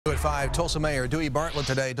At 5, Tulsa Mayor Dewey Bartlett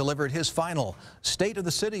today delivered his final State of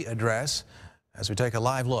the City address. As we take a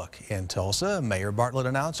live look in Tulsa, Mayor Bartlett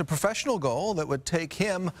announced a professional goal that would take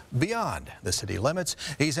him beyond the city limits.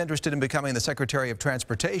 He's interested in becoming the Secretary of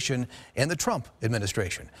Transportation in the Trump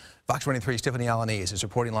administration. Fox 23's Tiffany Alaniz is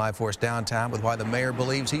reporting live for us downtown with why the mayor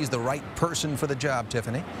believes he's the right person for the job.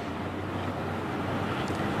 Tiffany.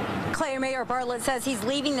 Mayor Bartlett says he's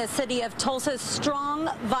leaving the city of Tulsa strong,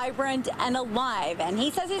 vibrant, and alive. And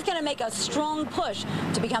he says he's going to make a strong push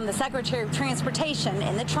to become the Secretary of Transportation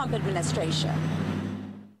in the Trump administration.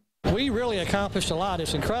 We really accomplished a lot.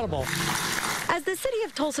 It's incredible. As the city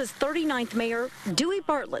of Tulsa's 39th mayor, Dewey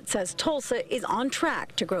Bartlett says Tulsa is on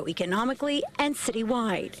track to grow economically and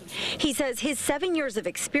citywide. He says his 7 years of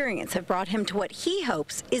experience have brought him to what he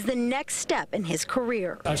hopes is the next step in his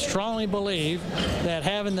career. I strongly believe that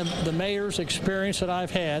having the mayor's experience that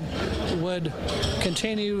I've had would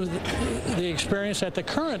continue the experience that the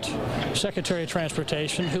current Secretary of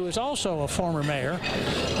Transportation, who is also a former mayor,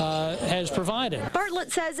 has provided.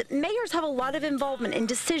 Bartlett says mayors have a lot of involvement in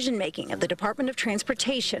decision-making of the Department of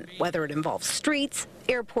Transportation, whether it involves streets,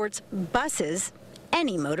 airports, buses,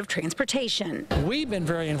 any mode of transportation. We've been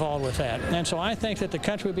very involved with that, and so I think that the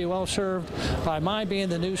country would be well served by my being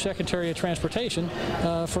the new Secretary of Transportation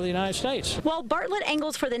for the United States. While Bartlett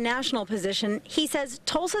angles for the national position, he says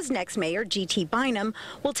Tulsa's next mayor, G.T. Bynum,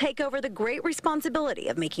 will take over the great responsibility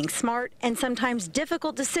of making smart and sometimes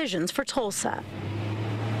difficult decisions for Tulsa.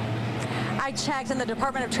 I checked, and the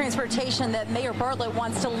Department of Transportation that Mayor Bartlett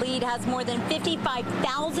wants to lead has more than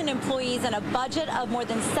 55,000 employees and a budget of more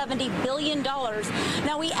than $70 billion.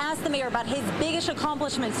 Now, we asked the mayor about his biggest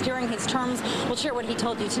accomplishments during his terms. We'll share what he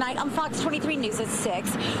told you tonight on Fox 23 News at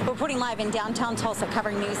 6. Reporting live in downtown Tulsa,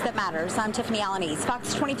 covering news that matters. I'm Tiffany Alaniz,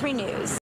 Fox 23 News.